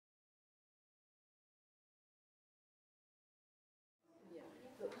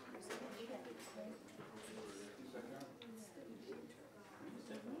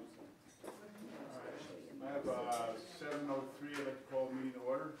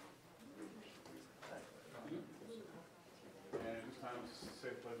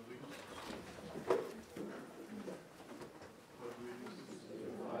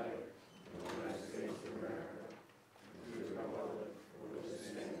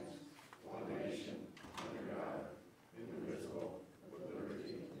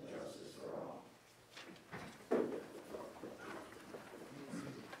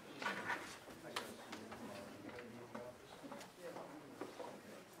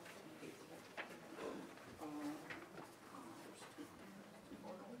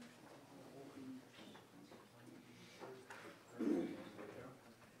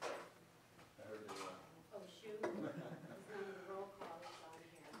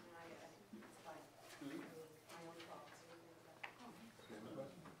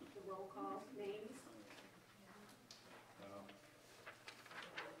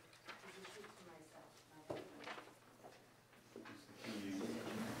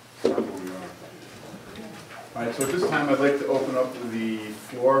All right, so at this time, I'd like to open up the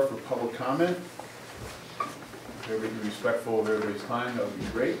floor for public comment. If everybody be respectful of everybody's time, that would be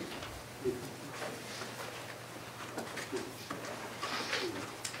great.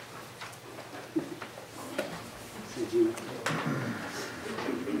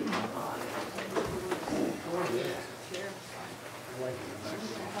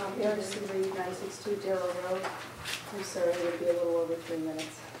 Here to see Reed, 962 Darrow Road. I'm sorry, it would be a little over 3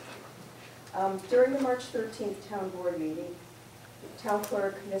 minutes. During the March 13th town board meeting, town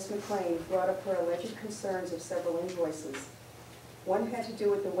clerk Ms. McLean brought up her alleged concerns of several invoices. One had to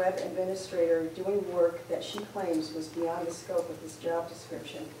do with the web administrator doing work that she claims was beyond the scope of his job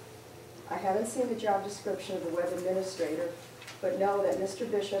description. I haven't seen the job description of the web administrator, but know that Mr.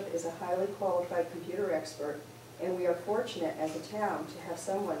 Bishop is a highly qualified computer expert, and we are fortunate as a town to have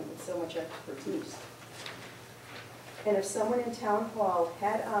someone with so much expertise. And if someone in town hall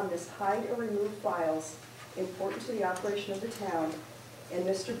had on this hide or remove files important to the operation of the town, and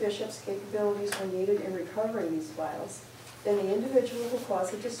Mr. Bishop's capabilities were needed in recovering these files, then the individual who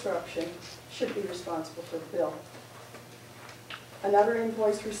caused the disruption should be responsible for the bill. Another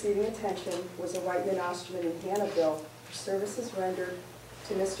invoice receiving attention was a Whiteman, Osterman, and Hannah bill for services rendered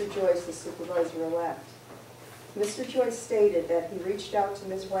to Mr. Joyce, the supervisor-elect. Mr. Joyce stated that he reached out to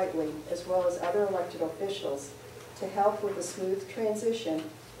Ms. Whiteley, as well as other elected officials, to help with a smooth transition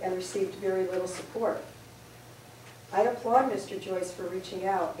and received very little support. I applaud Mr. Joyce for reaching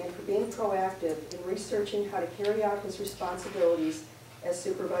out and for being proactive in researching how to carry out his responsibilities as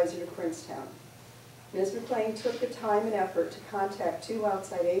supervisor to Princetown. Ms. McLean took the time and effort to contact 2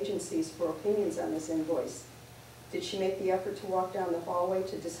 outside agencies for opinions on this invoice. Did she make the effort to walk down the hallway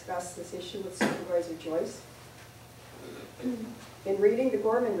to discuss this issue with Supervisor Joyce? In reading the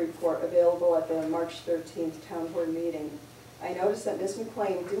Gorman report available at the March 13th town board meeting, I noticed that Ms.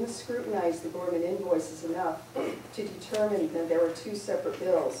 McLean didn't scrutinize the Gorman invoices enough to determine that there were 2 separate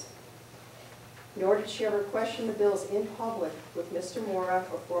bills. Nor did she ever question the bills in public with Mr. Mora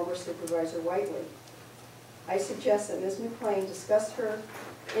or former Supervisor Whiteley. I suggest that Ms. McLean discuss her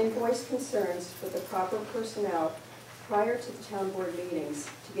invoice concerns with the proper personnel prior to the town board meetings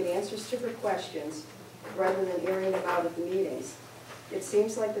to get answers to her questions rather than airing them out at the meetings. It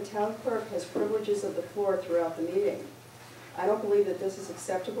seems like the town clerk has privileges of the floor throughout the meeting. I don't believe that this is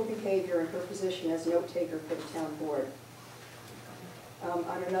acceptable behavior in her position as note-taker for the town board.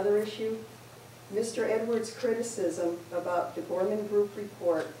 On another issue, Mr. Edwards' criticism about the Gorman Group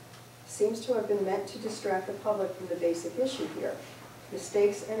report seems to have been meant to distract the public from the basic issue here.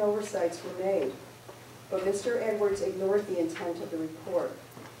 Mistakes and oversights were made, but Mr. Edwards ignored the intent of the report.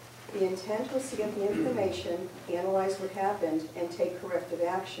 The intent was to get the information, analyze what happened, and take corrective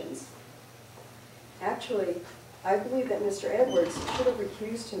actions. Actually, I believe that Mr. Edwards should have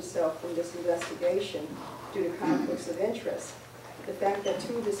recused himself from this investigation due to conflicts of interest. The fact that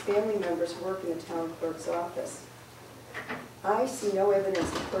 2 of his family members work in the town clerk's office. I see no evidence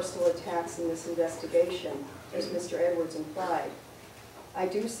of personal attacks in this investigation, as Mr. Edwards implied. I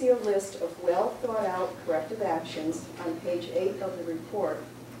do see a list of well-thought-out corrective actions on page 8 of the report,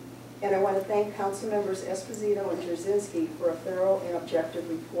 and I want to thank Council Members Esposito and Jarzynski for a thorough and objective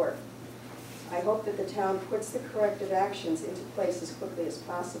report. I hope that the town puts the corrective actions into place as quickly as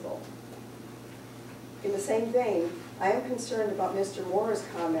possible. In the same vein, I am concerned about Mr. Mora's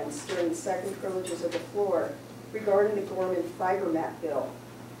comments during the second privileges of the floor regarding the Gorman fiber mat bill.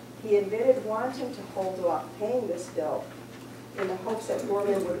 He admitted wanting to hold off paying this bill in the hopes that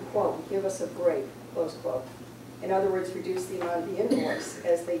Gorman would, quote, give us a break, close quote. In other words, reduce the amount of the invoice,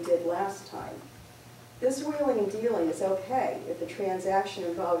 as they did last time. This wheeling and dealing is okay if the transaction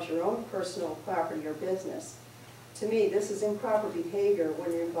involves your own personal property or business. To me, this is improper behavior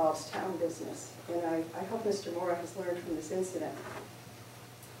when it involves town business, and I hope Mr. Mora has learned from this incident.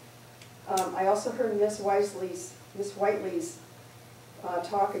 I also heard Ms. Whiteley's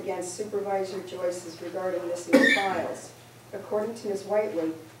talk against Supervisor Joyce's regarding missing files. According to Ms.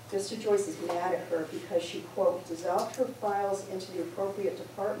 Whiteley, Mr. Joyce is mad at her because she, quote, dissolved her files into the appropriate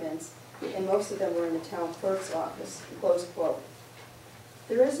departments, and most of them were in the town clerk's office, close quote.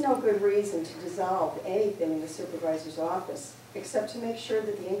 There is no good reason to dissolve anything in the supervisor's office, except to make sure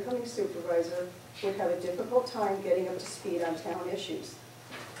that the incoming supervisor would have a difficult time getting up to speed on town issues.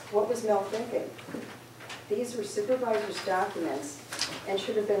 What was Mel thinking? These were supervisor's documents and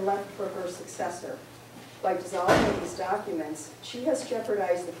should have been left for her successor. By dissolving these documents, she has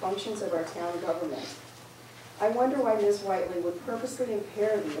jeopardized the functions of our town government. I wonder why Ms. Whiteley would purposely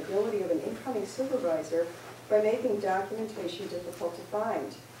impair the ability of an incoming supervisor by making documentation difficult to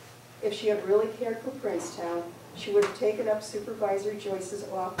find. If she had really cared for Princetown, she would have taken up Supervisor Joyce's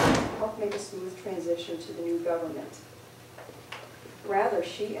offer to help make a smooth transition to the new government. Rather,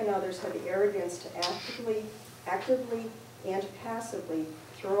 she and others had the arrogance to actively and passively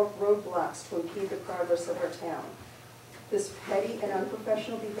throw up roadblocks to impede the progress of our town. This petty and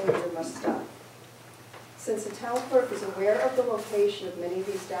unprofessional behavior must stop. Since the town clerk is aware of the location of many of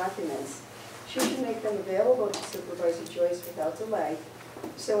these documents, she should make them available to Supervisor Joyce without delay,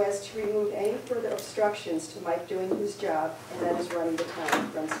 so as to remove any further obstructions to Mike doing his job, and that is running the town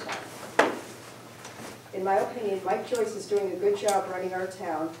of Princetown. In my opinion, Mike Joyce is doing a good job running our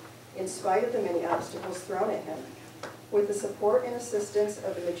town, in spite of the many obstacles thrown at him. With the support and assistance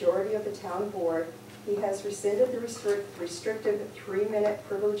of the majority of the town board, he has rescinded the restrictive 3-minute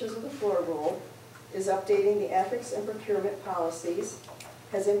privileges of the floor rule, is updating the ethics and procurement policies,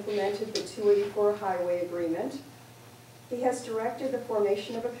 has implemented the 284 highway agreement. He has directed the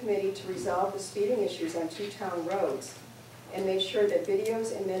formation of a committee to resolve the speeding issues on 2 town roads, and made sure that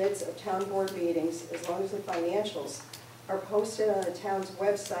videos and minutes of town board meetings, as long as the financials, are posted on the town's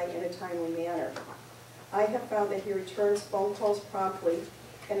website in a timely manner. I have found that he returns phone calls promptly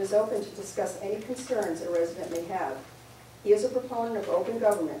and is open to discuss any concerns a resident may have. He is a proponent of open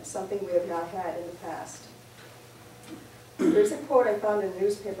government, something we have not had in the past. There's a quote I found in a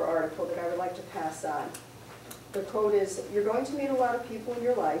newspaper article that I would like to pass on. The quote is, "You're going to meet a lot of people in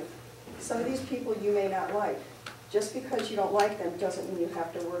your life. Some of these people you may not like. Just because you don't like them doesn't mean you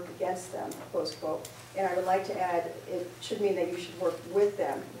have to work against them," close quote. And I would like to add, it should mean that you should work with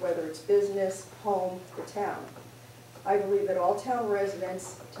them, whether it's business, home, the town. I believe that all town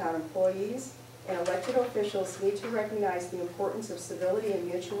residents, town employees, and elected officials need to recognize the importance of civility and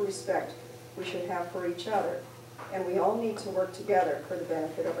mutual respect we should have for each other. And we all need to work together for the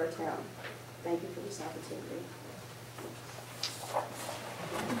benefit of our town. Thank you for this opportunity.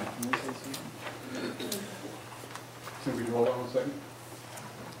 Can we hold on a second?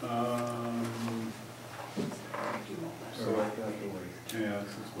 Yeah,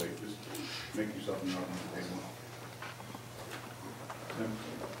 let's just wait. Just make yourself known on the table.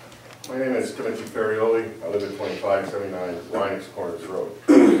 My name is Timothy Ferrioli. I live at 2579 Linux Corners Road.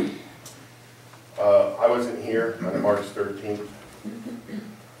 I wasn't here on the March 13th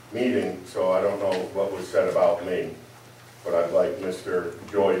meeting, so I don't know what was said about me. But I'd like Mr.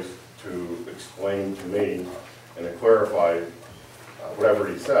 Joyce to explain to me and to clarify whatever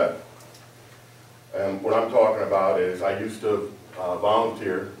he said. And what I'm talking about is I used to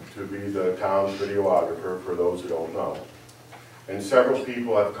volunteer to be the town's videographer, for those who don't know. And several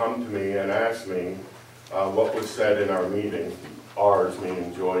people have come to me and asked me what was said in our meeting, ours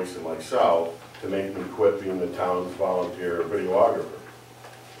meaning Joyce and myself, to make me quit being the town's volunteer videographer.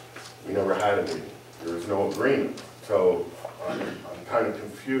 We never had a meeting. There was no agreement. So I'm kind of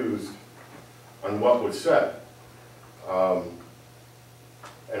confused on what was said.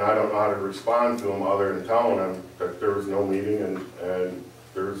 And I don't know how to respond to him other than telling him that there was no meeting and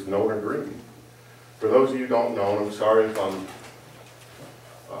there was no agreement. For those of you who don't know, and I'm sorry if I'm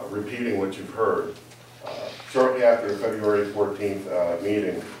repeating what you've heard, shortly after the February 14th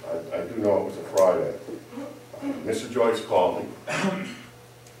meeting, I do know it was a Friday, Mr. Joyce called me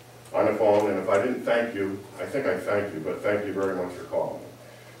on the phone, and if I didn't thank you, I think I thanked you, but thank you very much for calling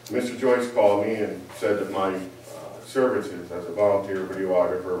me. Mr. Joyce called me and said that my services as a volunteer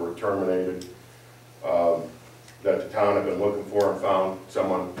videographer were terminated, that the town had been looking for and found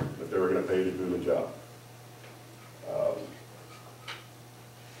someone that they were going to pay to do the job.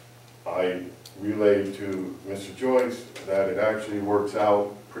 I relayed to Mr. Joyce that it actually works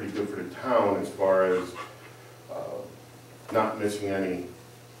out pretty good for the town as far as not missing any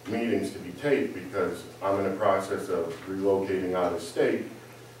meetings to be taped, because I'm in the process of relocating out of state,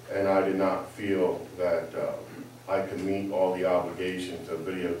 and I did not feel that I could meet all the obligations of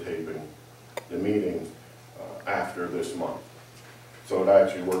videotaping the meetings after this month. So it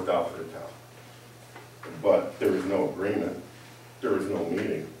actually worked out for the town. But there was no agreement. There was no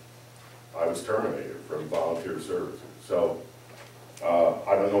meeting. I was terminated from volunteer services. So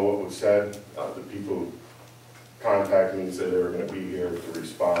I don't know what was said. The people who contacted me and said they were going to be here to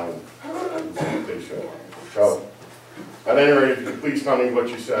respond. They showed. So at any rate, if you could please tell me what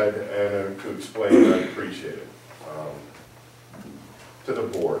you said and to explain, I'd appreciate it. To the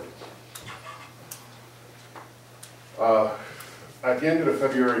board. At the end of the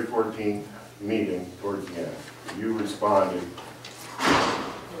February 14th meeting, towards the end, you responded,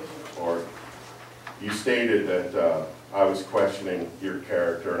 or you stated that I was questioning your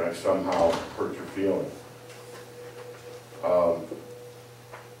character and I somehow hurt your feelings.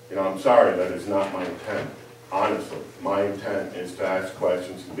 You know, I'm sorry, that is not my intent. honestly. My intent is to ask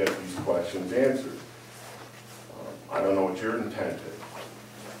questions and get these questions answered. I don't know what your intent is.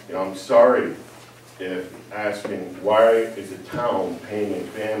 You know, I'm sorry if asking why is the town paying a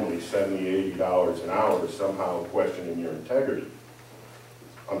family $70, $80 an hour is somehow questioning your integrity.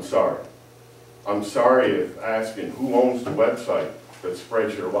 I'm sorry. I'm sorry if asking who owns the website that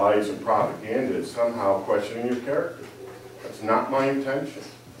spreads your lies and propaganda is somehow questioning your character. That's not my intention.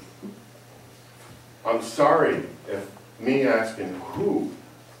 I'm sorry if me asking who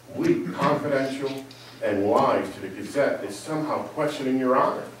leaked confidential and lies to the Gazette is somehow questioning your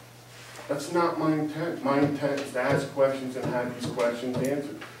honor. That's not my intent. My intent is to ask questions and have these questions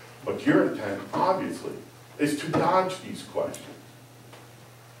answered. But your intent, obviously, is to dodge these questions.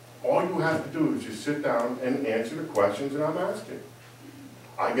 All you have to do is just sit down and answer the questions that I'm asking.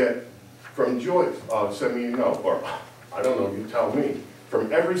 I get from Joyce, send me a note, or I don't know, you tell me,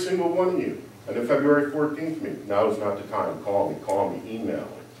 from every single one of you, and the February 14th meeting, now is not the time, call me, email me.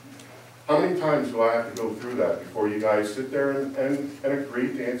 How many times do I have to go through that before you guys sit there and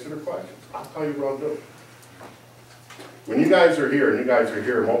agree to answer the questions? I'll tell you what I'll do. When you guys are here, and you guys are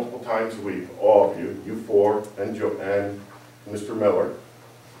here multiple times a week, all of you, you four, and Mr. Miller,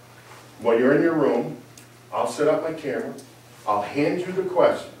 while you're in your room, I'll set up my camera, I'll hand you the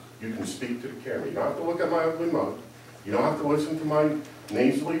questions. You can speak to the camera. You don't have to look at my ugly mug. You don't have to listen to my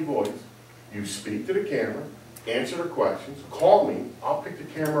nasally voice. You speak to the camera, answer the questions, call me, I'll pick the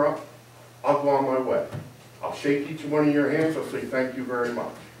camera up, I'll go on my way. I'll shake each one of your hands, I'll say thank you very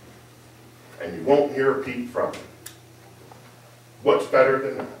much. And you won't hear a peep from me. What's better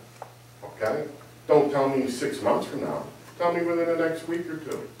than that? Okay? Don't tell me 6 months from now. Tell me within the next week or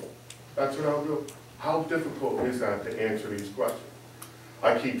two. That's what I'll do. How difficult is that to answer these questions?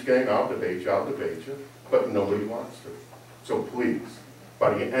 I keep saying I'll debate you, but nobody wants to. So please,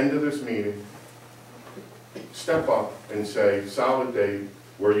 by the end of this meeting, step up and say, solid date,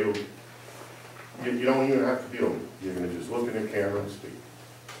 where you don't even have to deal with it. You're going to just look in the camera and speak.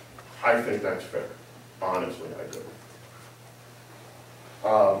 I think that's fair. Honestly, I do.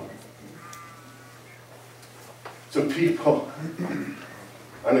 Some people,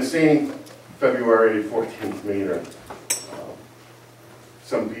 on the same February 14th meeting,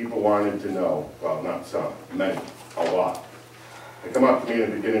 some people wanted to know, well, not some, many, a lot. They come up to me in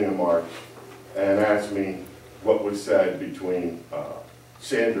the beginning of March and asked me what was said between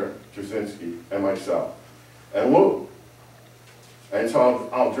Sandra Jasinski and myself, and Lou. And so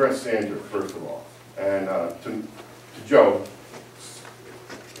I'll address Sandra first of all. And to Joe,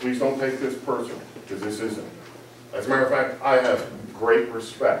 please don't take this personal, because this isn't. As a matter of fact, I have great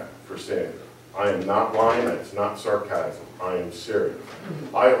respect for Sandra. I am not lying, it's not sarcasm, I am serious.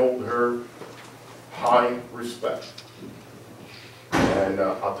 I hold her high respect. And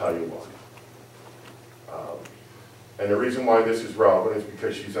I'll tell you why. And the reason why this is relevant is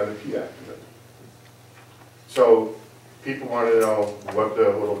because she's on a PIAC committee. So people wanted to know what the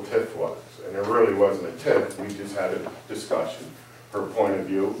little tiff was. And it really wasn't a tiff, we just had a discussion, her point of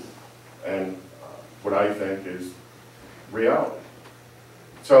view, and what I think is reality.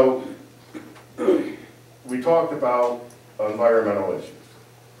 So we talked about environmental issues.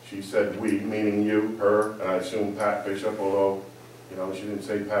 She said we, meaning you, her, and I assume Pat Bishop, although, you know, she didn't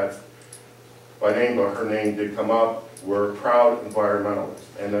say Pat by name, but her name did come up, were proud environmentalists,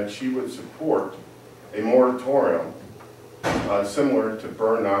 and that she would support a moratorium similar to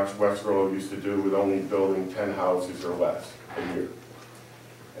Burn Knox Westboro used to do with only building 10 houses or less a year.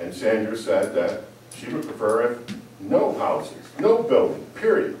 And Sandra said that she would prefer if no houses, no building,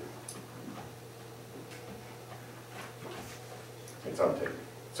 period. It's untaken.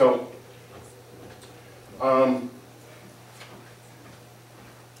 So,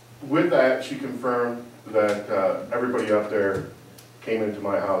 with that, she confirmed that everybody up there came into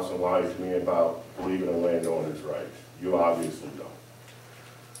my house and lied to me about believing in landowners' rights. You obviously don't.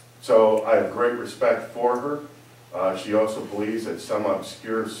 So I have great respect for her. She also believes that some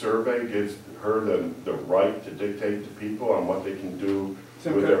obscure survey gives her the right to dictate to people on what they can do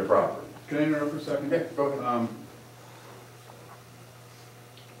with their property. Can I interrupt for a second? Yeah, go ahead.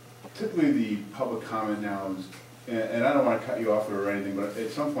 Typically, the public comment now is, and I don't want to cut you off or anything, but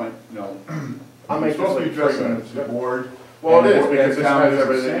at some point, you know, I'm supposed to be addressing the board. Well, it is, because this has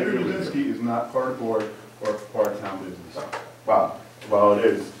everything to Sandra do with it. Jasinski is not part of the board or part of town business. Well, it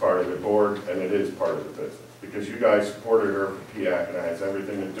is part of the board, and it is part of the business, because you guys supported her for PIAC, and it has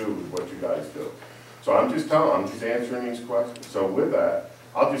everything to do with what you guys do. So I'm just answering these questions. So with that,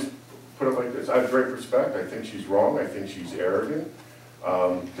 I'll just put it like this. I have great respect. I think she's wrong. I think she's arrogant.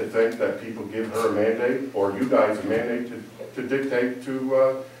 To think that people give her a mandate, or you guys a mandate to dictate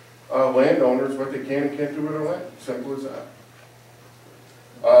to landowners what they can and can't do with their land. Simple as that.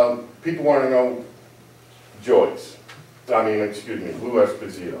 People want to know Joyce. Lou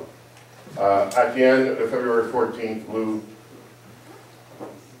Esposito. At the end of February 14th, Lou,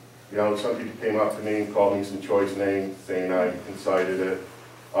 some people came up to me and called me some choice names, saying I incited it.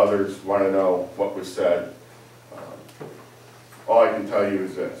 Others want to know what was said. All I can tell you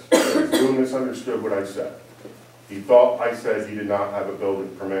is this. Lou misunderstood what I said. He thought I said he did not have a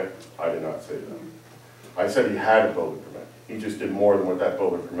building permit. I did not say that. I said he had a building permit. He just did more than what that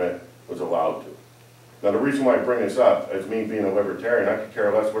building permit was allowed to. Now, the reason why I bring this up, as me being a libertarian, I could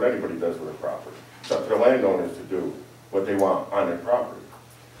care less what anybody does with their property. It's up to the landowners to do what they want on their property.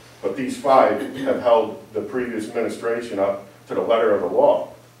 But these five have held the previous administration up to the letter of the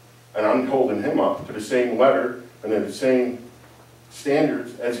law. And I'm holding him up to the same letter and the same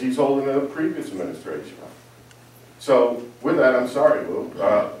standards as he's holding the previous administration up. So, with that, I'm sorry, Lou.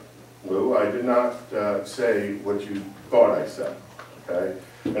 Lou, I did not say what you thought I said, okay?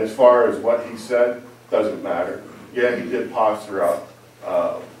 And as far as what he said, doesn't matter. Yeah, he did posture up.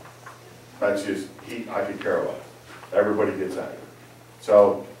 That's just, I could care less. Everybody gets angry.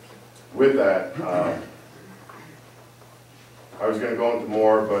 So, with that, I was going to go into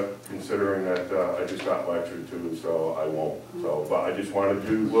more, but considering that I just got lectured to, so I won't. So, but I just wanted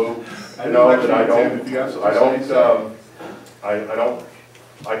you, Lou, to know that I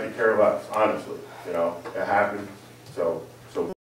could care less, honestly. It happened, so